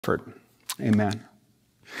Amen.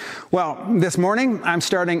 Well, this morning I'm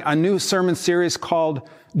starting a new sermon series called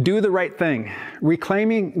Do the Right Thing,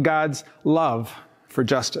 Reclaiming God's Love for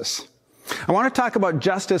Justice. I want to talk about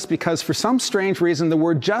justice because for some strange reason the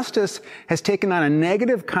word justice has taken on a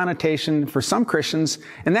negative connotation for some Christians,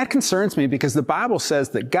 and that concerns me because the Bible says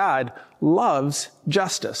that God loves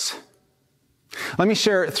justice. Let me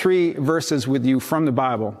share 3 verses with you from the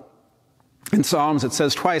Bible. In Psalms, it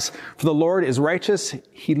says twice, "For the Lord is righteous,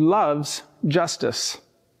 he loves justice."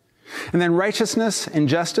 And then righteousness and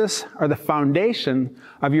justice are the foundation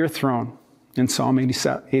of your throne in Psalm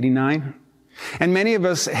 89. And many of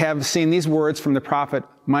us have seen these words from the prophet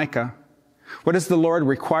Micah. What does the Lord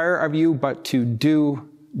require of you but to do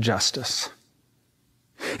justice?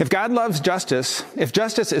 If God loves justice, if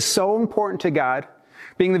justice is so important to God,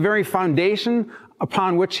 being the very foundation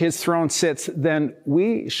upon which his throne sits, then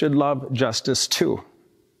we should love justice too.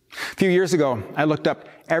 A few years ago, I looked up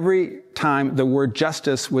every time the word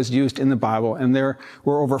justice was used in the Bible, and there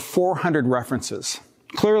were over 400 references.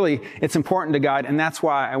 Clearly, it's important to God, and that's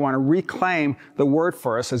why I want to reclaim the word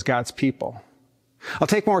for us as God's people. I'll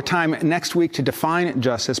take more time next week to define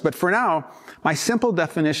justice, but for now, my simple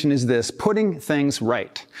definition is this: putting things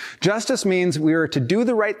right. Justice means we are to do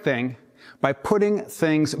the right thing by putting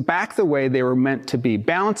things back the way they were meant to be,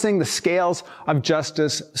 balancing the scales of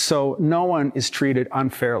justice so no one is treated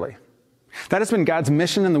unfairly. That has been God's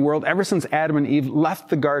mission in the world ever since Adam and Eve left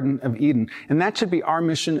the Garden of Eden, and that should be our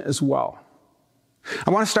mission as well. I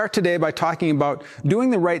want to start today by talking about doing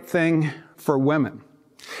the right thing for women.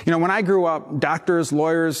 You know, when I grew up, doctors,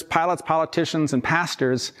 lawyers, pilots, politicians, and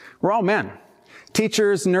pastors were all men.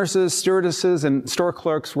 Teachers, nurses, stewardesses, and store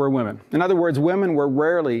clerks were women. In other words, women were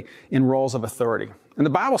rarely in roles of authority. And the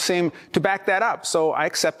Bible seemed to back that up, so I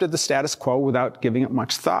accepted the status quo without giving it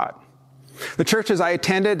much thought. The churches I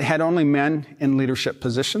attended had only men in leadership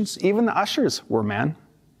positions. Even the ushers were men.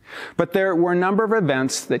 But there were a number of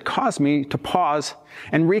events that caused me to pause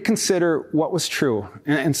and reconsider what was true.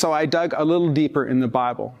 And so I dug a little deeper in the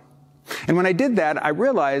Bible. And when I did that, I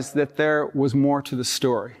realized that there was more to the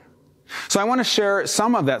story. So I want to share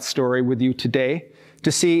some of that story with you today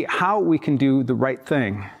to see how we can do the right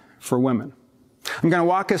thing for women. I'm going to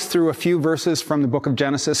walk us through a few verses from the book of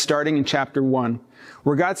Genesis, starting in chapter 1,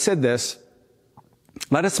 where God said this: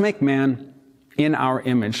 "Let us make man in our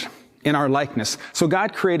image, in our likeness." So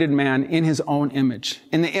God created man in his own image.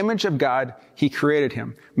 In the image of God, he created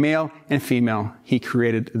him. Male and female, he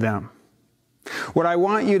created them. What I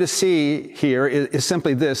want you to see here is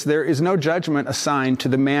simply this: there is no judgment assigned to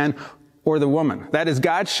the man or the woman. That is,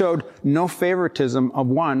 God showed no favoritism of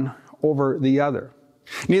one over the other.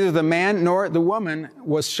 Neither the man nor the woman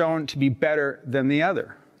was shown to be better than the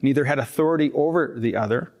other. Neither had authority over the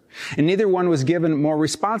other, and neither one was given more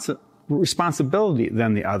responsibility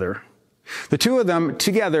than the other. The two of them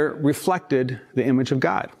together reflected the image of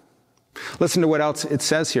God. Listen to what else it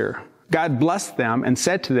says here. God blessed them and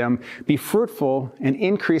said to them, "Be fruitful and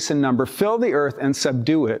increase in number, fill the earth and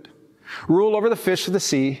subdue it. Rule over the fish of the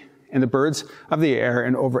sea and the birds of the air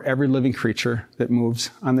and over every living creature that moves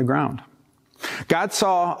on the ground." God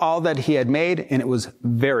saw all that he had made, and it was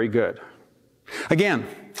very good. Again,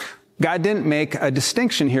 God didn't make a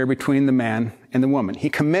distinction here between the man and the woman. He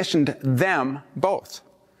commissioned them both.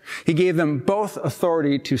 He gave them both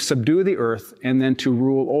authority to subdue the earth and then to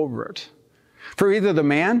rule over it. For either the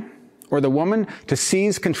man or the woman to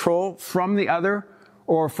seize control from the other,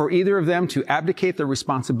 or for either of them to abdicate their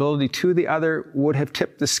responsibility to the other, would have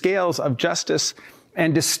tipped the scales of justice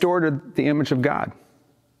and distorted the image of God.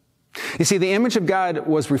 You see, the image of God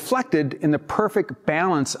was reflected in the perfect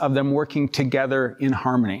balance of them working together in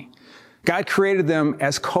harmony. God created them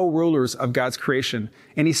as co-rulers of God's creation,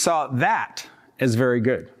 and he saw that as very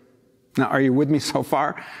good. Now, are you with me so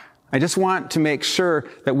far? I just want to make sure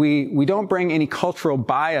that we don't bring any cultural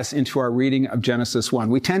bias into our reading of Genesis 1.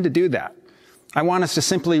 We tend to do that. I want us to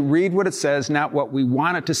simply read what it says, not what we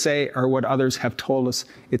want it to say or what others have told us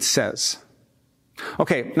it says.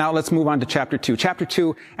 Okay, now let's move on to chapter 2. Chapter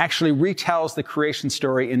 2 actually retells the creation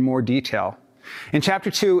story in more detail. In chapter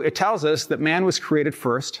 2, it tells us that man was created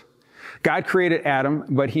first. God created Adam,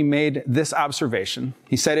 but he made this observation.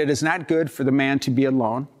 He said, "It is not good for the man to be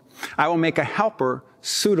alone. I will make a helper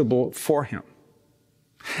suitable for him."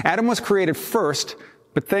 Adam was created first,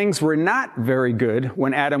 but things were not very good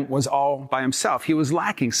when Adam was all by himself. He was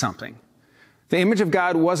lacking something. The image of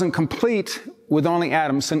God wasn't complete with only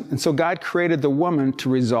Adam, and so God created the woman to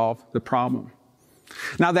resolve the problem.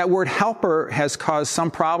 Now, that word helper has caused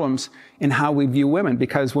some problems in how we view women,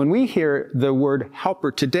 because when we hear the word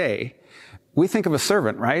helper today, we think of a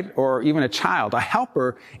servant, right? Or even a child. A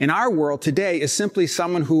helper in our world today is simply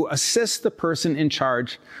someone who assists the person in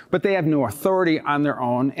charge, but they have no authority on their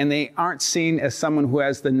own, and they aren't seen as someone who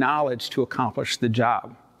has the knowledge to accomplish the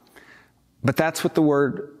job. But that's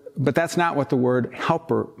not what the word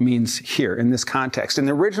helper means here in this context. In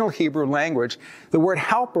the original Hebrew language, the word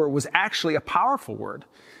helper was actually a powerful word.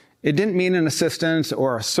 It didn't mean an assistant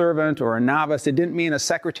or a servant or a novice. It didn't mean a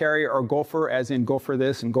secretary or a gopher, as in go for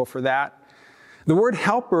this and go for that. The word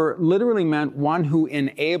helper literally meant one who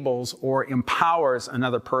enables or empowers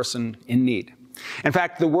another person in need. In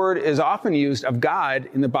fact, the word is often used of God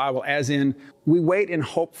in the Bible as in, we wait in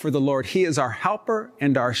hope for the Lord. He is our helper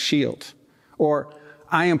and our shield. Or,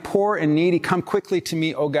 I am poor and needy. Come quickly to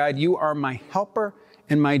me, O God. You are my helper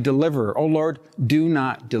and my deliverer. O Lord, do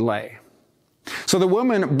not delay. So the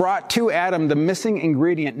woman brought to Adam the missing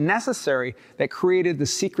ingredient necessary that created the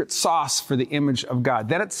secret sauce for the image of God.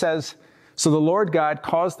 Then it says, so the Lord God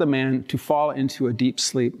caused the man to fall into a deep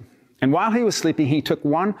sleep. And while he was sleeping, he took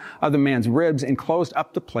one of the man's ribs and closed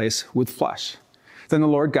up the place with flesh. Then the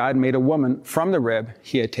Lord God made a woman from the rib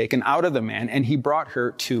he had taken out of the man, and he brought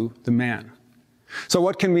her to the man. So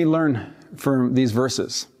what can we learn from these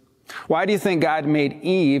verses? Why do you think God made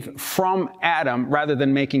Eve from Adam rather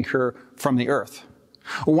than making her from the earth?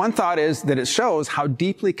 Well, one thought is that it shows how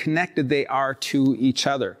deeply connected they are to each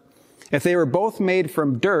other. If they were both made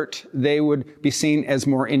from dirt, they would be seen as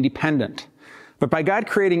more independent. But by God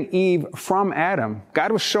creating Eve from Adam,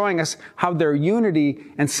 God was showing us how their unity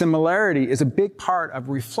and similarity is a big part of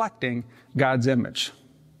reflecting God's image.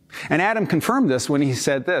 And Adam confirmed this when he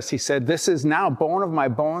said this. He said, this is now bone of my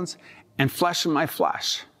bones and flesh of my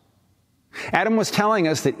flesh. Adam was telling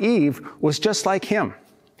us that Eve was just like him.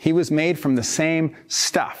 He was made from the same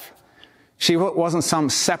stuff. She wasn't some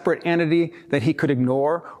separate entity that he could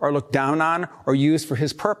ignore or look down on or use for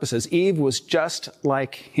his purposes. Eve was just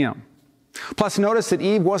like him. Plus, notice that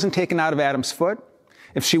Eve wasn't taken out of Adam's foot.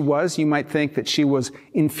 If she was, you might think that she was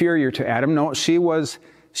inferior to Adam. No, she was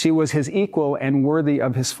his equal and worthy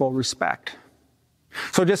of his full respect.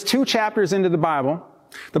 So just 2 chapters into the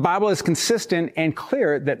Bible is consistent and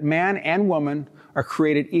clear that man and woman are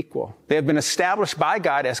created equal. They have been established by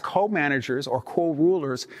God as co-managers or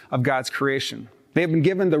co-rulers of God's creation. They have been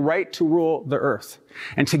given the right to rule the earth.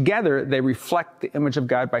 And together they reflect the image of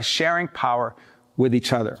God by sharing power with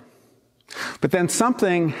each other. But then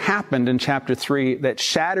something happened in chapter 3 that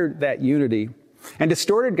shattered that unity and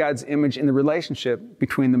distorted God's image in the relationship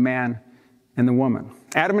between the man and the woman.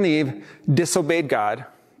 Adam and Eve disobeyed God,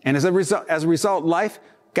 and as a result, life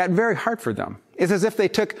got very hard for them. It's as if they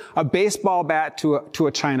took a baseball bat to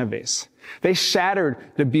a china vase. They shattered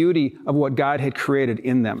the beauty of what God had created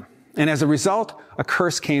in them. And as a result, a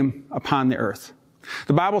curse came upon the earth.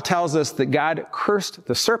 The Bible tells us that God cursed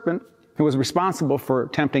the serpent who was responsible for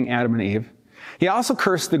tempting Adam and Eve. He also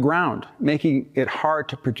cursed the ground, making it hard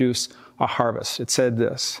to produce a harvest. It said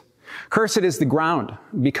this, "Cursed is the ground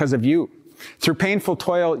because of you. Through painful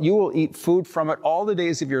toil, you will eat food from it all the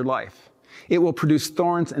days of your life. It will produce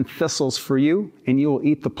thorns and thistles for you, and you will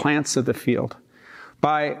eat the plants of the field.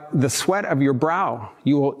 By the sweat of your brow,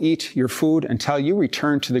 you will eat your food until you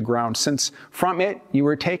return to the ground, since from it you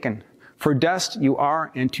were taken. For dust you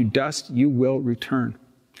are, and to dust you will return."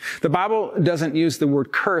 The Bible doesn't use the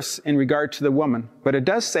word curse in regard to the woman, but it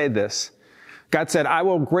does say this. God said, "I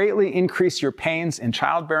will greatly increase your pains in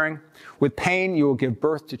childbearing. With pain you will give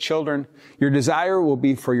birth to children. Your desire will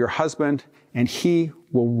be for your husband, and he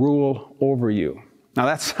will rule over you." Now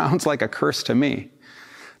that sounds like a curse to me.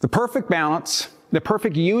 The perfect balance, the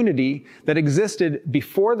perfect unity that existed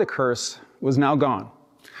before the curse was now gone.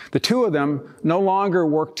 The two of them no longer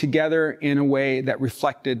worked together in a way that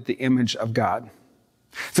reflected the image of God.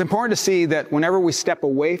 It's important to see that whenever we step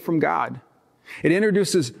away from God, it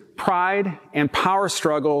introduces pride and power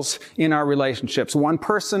struggles in our relationships. One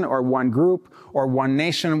person or one group or one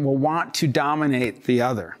nation will want to dominate the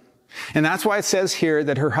other. And that's why it says here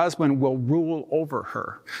that her husband will rule over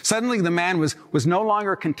her. Suddenly the man was no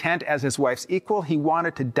longer content as his wife's equal. He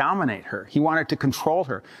wanted to dominate her. He wanted to control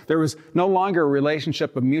her. There was no longer a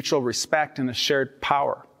relationship of mutual respect and a shared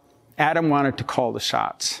power. Adam wanted to call the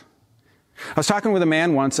shots. I was talking with a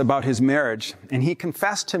man once about his marriage, and he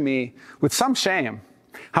confessed to me with some shame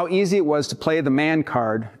how easy it was to play the man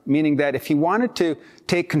card, meaning that if he wanted to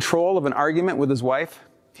take control of an argument with his wife,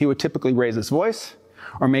 he would typically raise his voice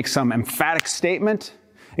or make some emphatic statement,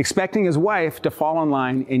 expecting his wife to fall in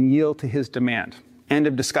line and yield to his demand. End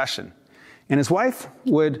of discussion. And his wife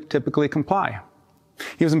would typically comply.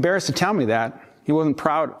 He was embarrassed to tell me that. He wasn't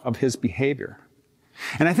proud of his behavior.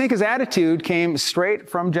 And I think his attitude came straight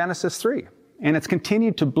from Genesis 3. and it's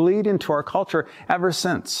continued to bleed into our culture ever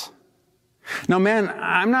since. Now, men,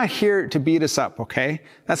 I'm not here to beat us up, okay?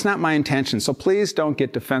 That's not my intention, so please don't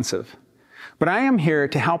get defensive. But I am here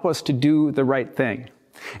to help us to do the right thing.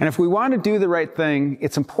 And if we want to do the right thing,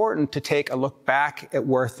 it's important to take a look back at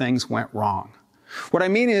where things went wrong. What I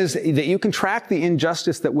mean is that you can track the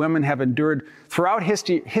injustice that women have endured throughout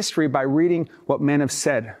history by reading what men have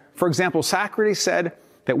said. For example, Socrates said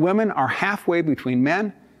that women are halfway between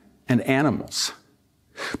men and animals.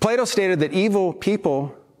 Plato stated that evil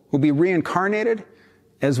people will be reincarnated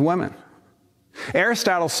as women.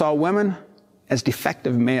 Aristotle saw women as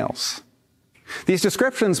defective males. These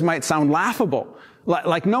descriptions might sound laughable,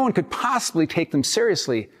 like no one could possibly take them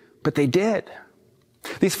seriously, but they did.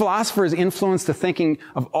 These philosophers influenced the thinking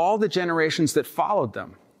of all the generations that followed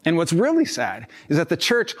them. And what's really sad is that the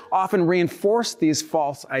church often reinforced these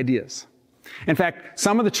false ideas. In fact,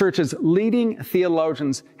 some of the church's leading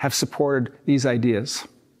theologians have supported these ideas.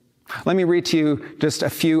 Let me read to you just a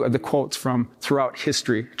few of the quotes from throughout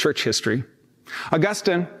history, church history.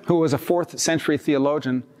 Augustine, who was a 4th century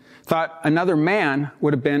theologian, thought another man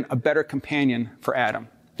would have been a better companion for Adam.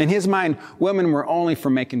 In his mind, women were only for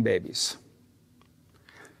making babies.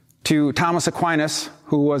 To Thomas Aquinas,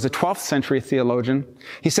 who was a 12th century theologian,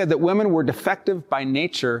 he said that women were defective by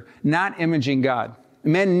nature, not imaging God.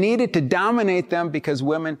 Men needed to dominate them because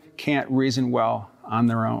women can't reason well on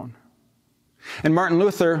their own. And Martin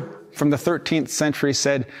Luther, from the 13th century,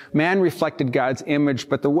 said, man reflected God's image,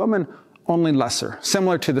 but the woman only lesser,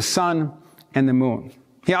 similar to the sun and the moon.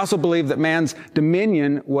 He also believed that man's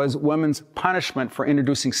dominion was women's punishment for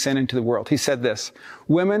introducing sin into the world. He said this,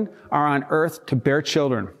 women are on earth to bear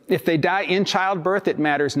children. If they die in childbirth, it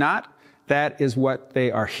matters not. That is what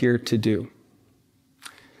they are here to do.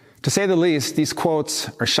 To say the least, these quotes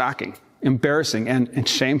are shocking, embarrassing, and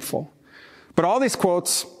shameful. But all of these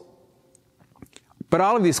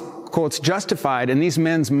quotes justified in these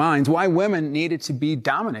men's minds why women needed to be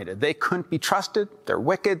dominated. They couldn't be trusted. They're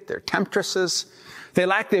wicked. They're temptresses. They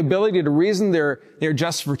lack the ability to reason. They're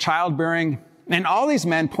just for childbearing. And all these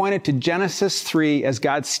men pointed to Genesis 3 as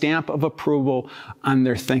God's stamp of approval on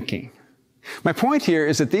their thinking. My point here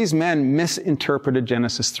is that these men misinterpreted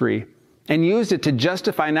Genesis 3 and used it to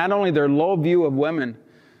justify not only their low view of women,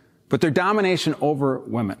 but their domination over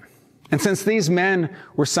women. And since these men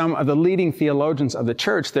were some of the leading theologians of the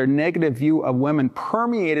church, their negative view of women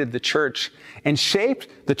permeated the church and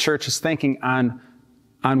shaped the church's thinking on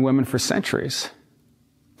women for centuries.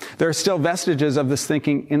 There are still vestiges of this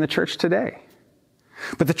thinking in the church today.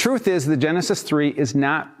 But the truth is that Genesis 3 is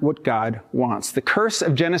not what God wants. The curse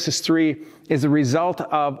of Genesis 3 is the result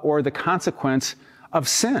of, or the consequence of,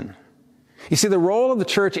 sin. You see, the role of the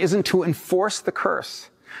church isn't to enforce the curse.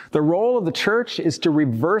 The role of the church is to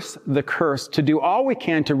reverse the curse, to do all we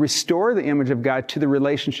can to restore the image of God to the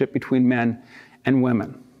relationship between men and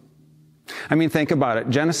women. I mean, think about it.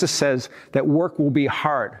 Genesis says that work will be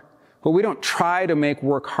hard. But we don't try to make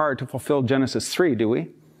work hard to fulfill Genesis 3, do we?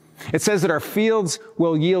 It says that our fields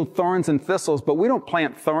will yield thorns and thistles, but we don't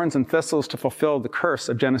plant thorns and thistles to fulfill the curse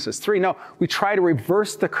of Genesis 3. No, we try to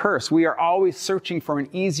reverse the curse. We are always searching for an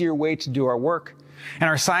easier way to do our work. And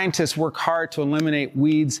our scientists work hard to eliminate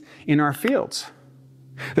weeds in our fields.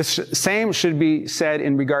 The same should be said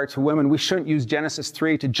in regard to women. We shouldn't use Genesis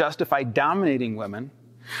 3 to justify dominating women.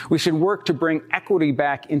 We should work to bring equity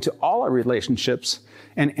back into all our relationships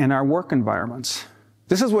and our work environments.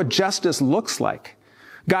 This is what justice looks like.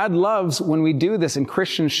 God loves when we do this, and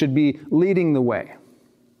Christians should be leading the way.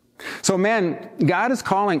 So men, God is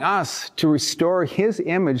calling us to restore His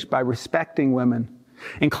image by respecting women,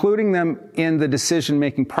 including them in the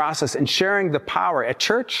decision-making process and sharing the power at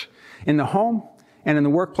church, in the home, and in the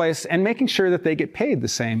workplace, and making sure that they get paid the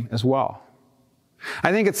same as well.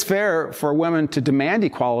 I think it's fair for women to demand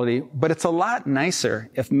equality, but it's a lot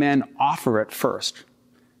nicer if men offer it first.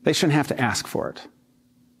 They shouldn't have to ask for it.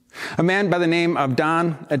 A man by the name of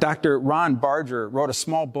Dr. Ron Barger wrote a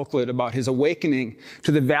small booklet about his awakening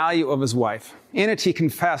to the value of his wife. In it, he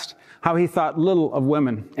confessed how he thought little of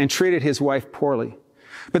women and treated his wife poorly.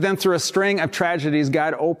 But then through a string of tragedies,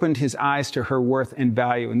 God opened his eyes to her worth and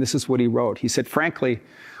value. And this is what he wrote. He said, frankly,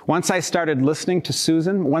 once I started listening to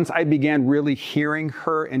Susan, once I began really hearing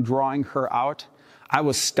her and drawing her out, I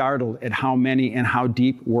was startled at how many and how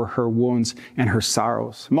deep were her wounds and her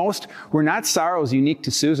sorrows. Most were not sorrows unique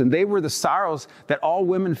to Susan. They were the sorrows that all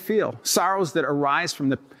women feel, sorrows that arise from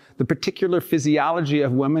the particular physiology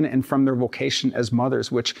of women and from their vocation as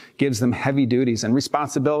mothers, which gives them heavy duties and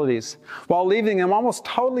responsibilities, while leaving them almost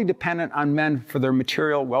totally dependent on men for their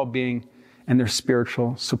material well-being and their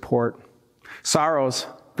spiritual support. Sorrows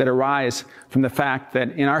that arise from the fact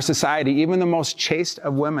that in our society, even the most chaste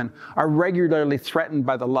of women are regularly threatened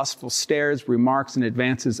by the lustful stares, remarks, and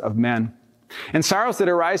advances of men. And sorrows that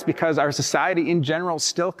arise because our society in general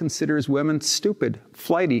still considers women stupid,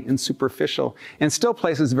 flighty, and superficial, and still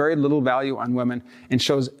places very little value on women and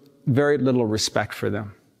shows very little respect for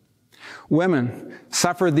them. Women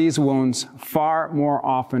suffer these wounds far more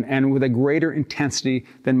often and with a greater intensity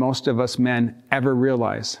than most of us men ever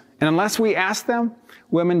realize. And unless we ask them,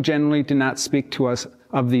 women generally do not speak to us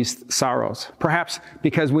of these sorrows. Perhaps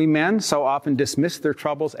because we men so often dismiss their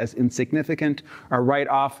troubles as insignificant or write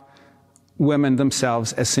off women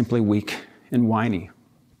themselves as simply weak and whiny.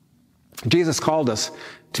 Jesus called us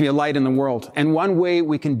to be a light in the world. And one way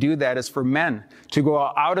we can do that is for men to go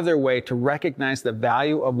out of their way to recognize the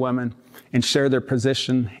value of women and share their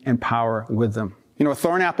position and power with them. You know,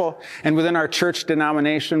 Thornapple and within our church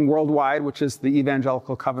denomination worldwide, which is the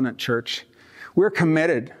Evangelical Covenant Church, we're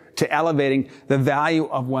committed to elevating the value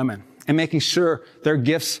of women and making sure their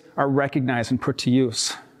gifts are recognized and put to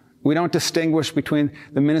use. We don't distinguish between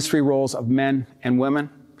the ministry roles of men and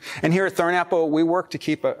women. And here at Thornapple, we work to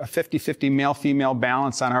keep a 50-50 male-female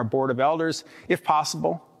balance on our board of elders, if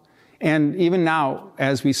possible. And even now,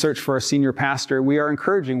 as we search for a senior pastor, we are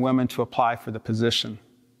encouraging women to apply for the position.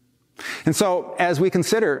 And so, as we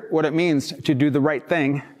consider what it means to do the right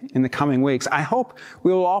thing in the coming weeks, I hope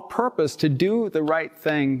we will all purpose to do the right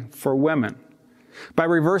thing for women by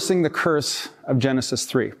reversing the curse of Genesis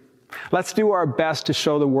 3. Let's do our best to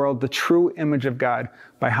show the world the true image of God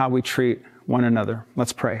by how we treat one another.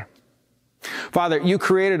 Let's pray. Father, you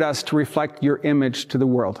created us to reflect your image to the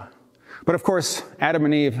world. But of course, Adam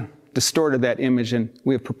and Eve distorted that image and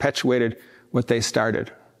we have perpetuated what they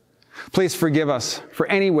started. Please forgive us for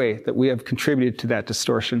any way that we have contributed to that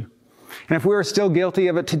distortion. And if we are still guilty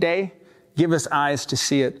of it today, give us eyes to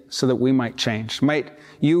see it so that we might change. Might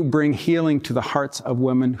you bring healing to the hearts of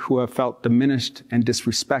women who have felt diminished and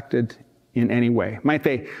disrespected in any way. Might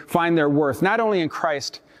they find their worth, not only in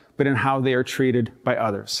Christ, but in how they are treated by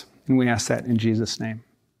others. And we ask that in Jesus' name.